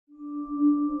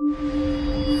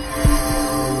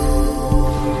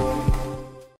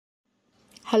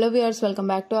Hello viewers, welcome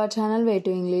back to our channel way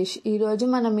to English. ఈరోజు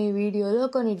మనం ఈ వీడియోలో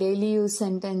కొన్ని డైలీ యూజ్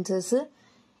సెంటెన్సెస్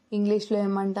ఇంగ్లీష్లో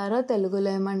ఏమంటారో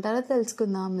తెలుగులో ఏమంటారో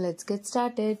తెలుసుకుందాం. Let's get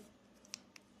started.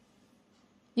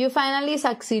 You finally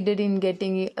succeeded in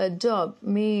getting a job.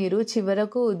 మీరు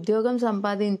చివరకు ఉద్యోగం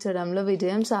సంపాదించడంలో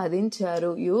విజయం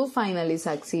సాధించారు. You finally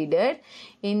succeeded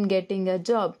in getting a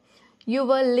job. You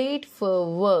were late for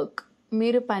work.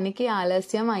 మీరు పనికి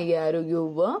ఆలస్యం అయ్యారు. You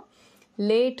were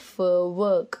late for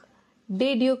work.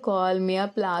 Did you call me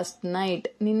up last night.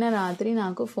 నిన్న రాత్రి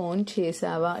నాకు ఫోన్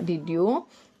చేసావా. Did you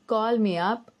call me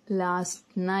up last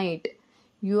night.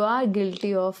 You are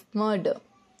guilty of murder.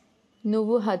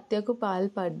 నువ్వు హత్యకు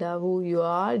పాల్పడ్డావు. You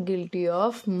are guilty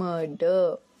of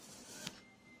murder.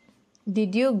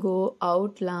 Did you go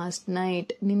out last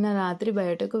night. నిన్న రాత్రి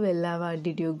బయటకు వెళ్ళావా.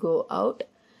 Did you go out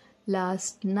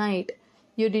last night.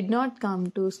 You did not come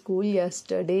to school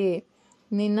yesterday.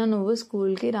 నిన్న నువ్వు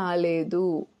స్కూల్కి రాలేదు.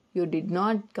 You did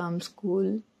not come school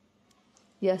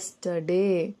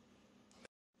yesterday.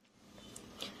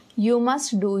 You must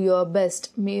do your best.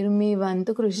 మీరు మీ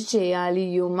వంతు కృషి చేయాలి.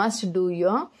 You must do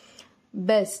your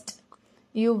best.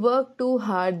 You work too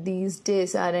hard these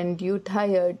days. Aren't you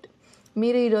tired?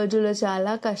 మీరు ఈ రోజుల్లో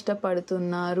చాలా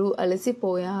కష్టపడుతున్నారు.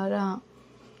 అలసిపోయారా.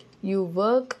 You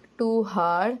work too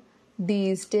hard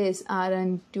these days.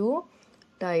 Aren't you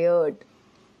tired?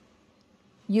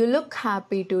 You look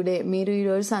happy today. మీరు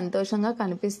ఈరోజు సంతోషంగా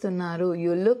కనిపిస్తున్నారు.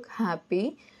 You look happy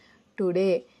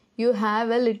today. You have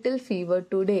a little fever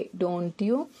today. Don't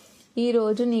you.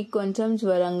 ఈరోజు నీకు కొంచెం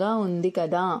జ్వరంగా ఉంది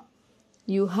కదా.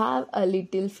 You have a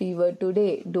little fever today.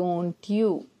 Don't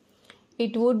you.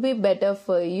 It would be better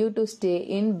for you to stay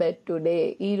in bed today.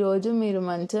 ఈరోజు మీరు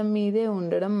మంచం మీదే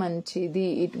ఉండడం మంచిది.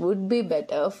 It would be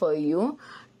better for you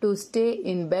to stay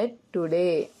in bed today.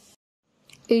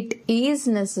 It is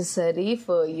necessary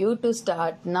for you to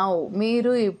start now.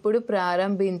 మీరు ఇప్పుడు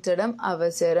ప్రారంభించడం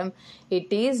అవసరం.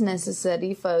 It is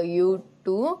necessary for you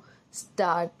to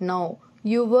start now.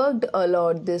 You worked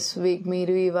allot this week.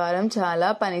 మీరు ఈ వారం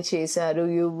చాలా పని చేశారు.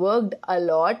 You worked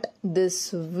allot this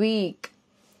week.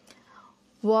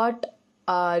 What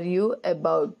are you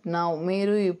about now.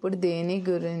 మీరు ఇప్పుడు దేని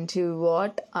గురించి.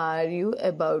 What are you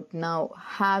about now.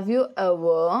 Have you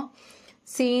ever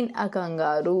seen a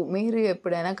కంగారు. మీరు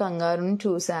ఎప్పుడైనా కంగారుని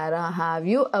చూసారా. Have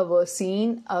you ever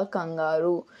seen a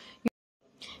కంగారు.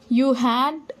 You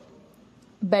had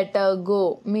better go.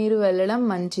 మీరు వెళ్ళడం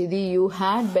మంచిది. You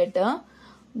had better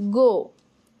go.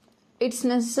 It's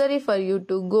necessary for you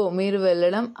to go. మీరు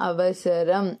వెళ్ళడం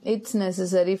అవసరం. It's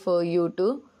necessary for you to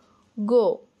go.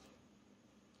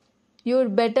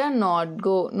 యూడ్ better not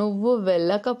go. నువ్వు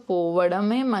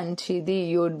వెళ్ళకపోవడమే మంచిది.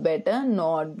 యూడ్ better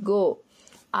not go.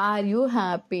 Are you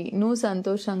happy. నువ్వు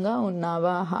సంతోషంగా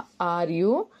ఉన్నావా. Are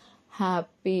you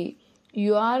happy.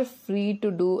 You are free to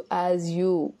do as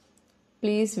you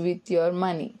please with your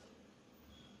money.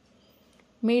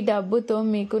 మీ డబ్బుతో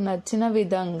మీకు నచ్చిన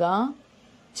విధంగా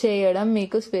చేయడం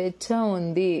మీకు స్వేచ్ఛ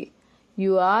ఉంది.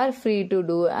 You are free to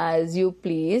do as you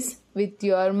please with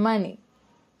your money.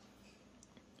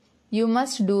 You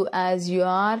must do as you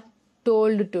are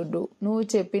told to do. నువ్వు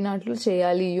చెప్పినట్లు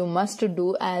చేయాలి. You must do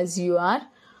as you are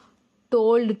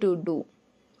told to do.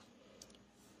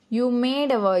 You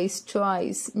made a wise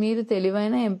choice. మీరు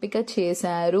తెలివైన ఎంపిక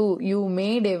చేశారు. You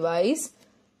made a wise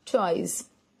choice.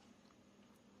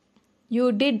 You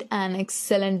did an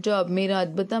excellent job. మీరు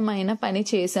అద్భుతమైన పని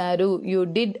చేశారు. You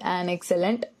did an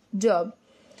excellent job.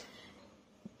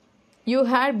 You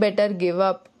had better give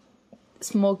up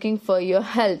smoking for your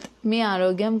health. మీ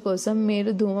ఆరోగ్యం కోసం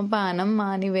మీరు ధూమపానం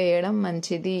మానివేయడం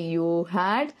మంచిది. You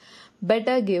had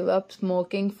better give up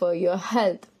smoking for your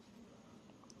health.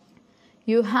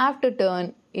 You have to turn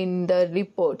in the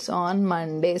reports on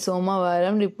Monday.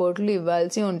 సోమవారం రిపోర్ట్లు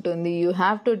ఇవ్వాల్సి ఉంటుంది. You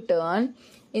have to turn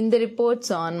in the reports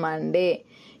on Monday.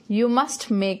 You must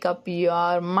make up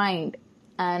your mind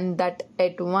and that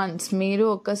at once. మీరు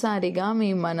ఒక్కసారిగా మీ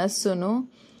మనస్సును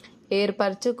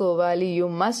ఏర్పరచుకోవాలి. You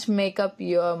must make up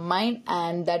your mind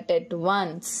and that at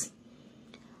once.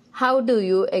 How do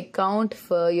you account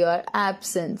for your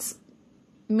absence?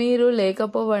 మీరు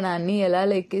లేకపోవడాన్ని ఎలా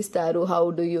లెక్కిస్తారు. How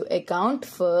do you account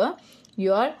for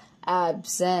your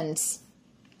absence.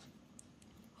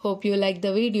 Hope you like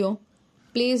the video.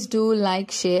 Please do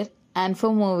like, share, and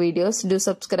for more videos do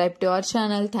subscribe to our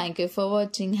channel. Thank you for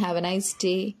watching. Have a nice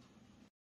day.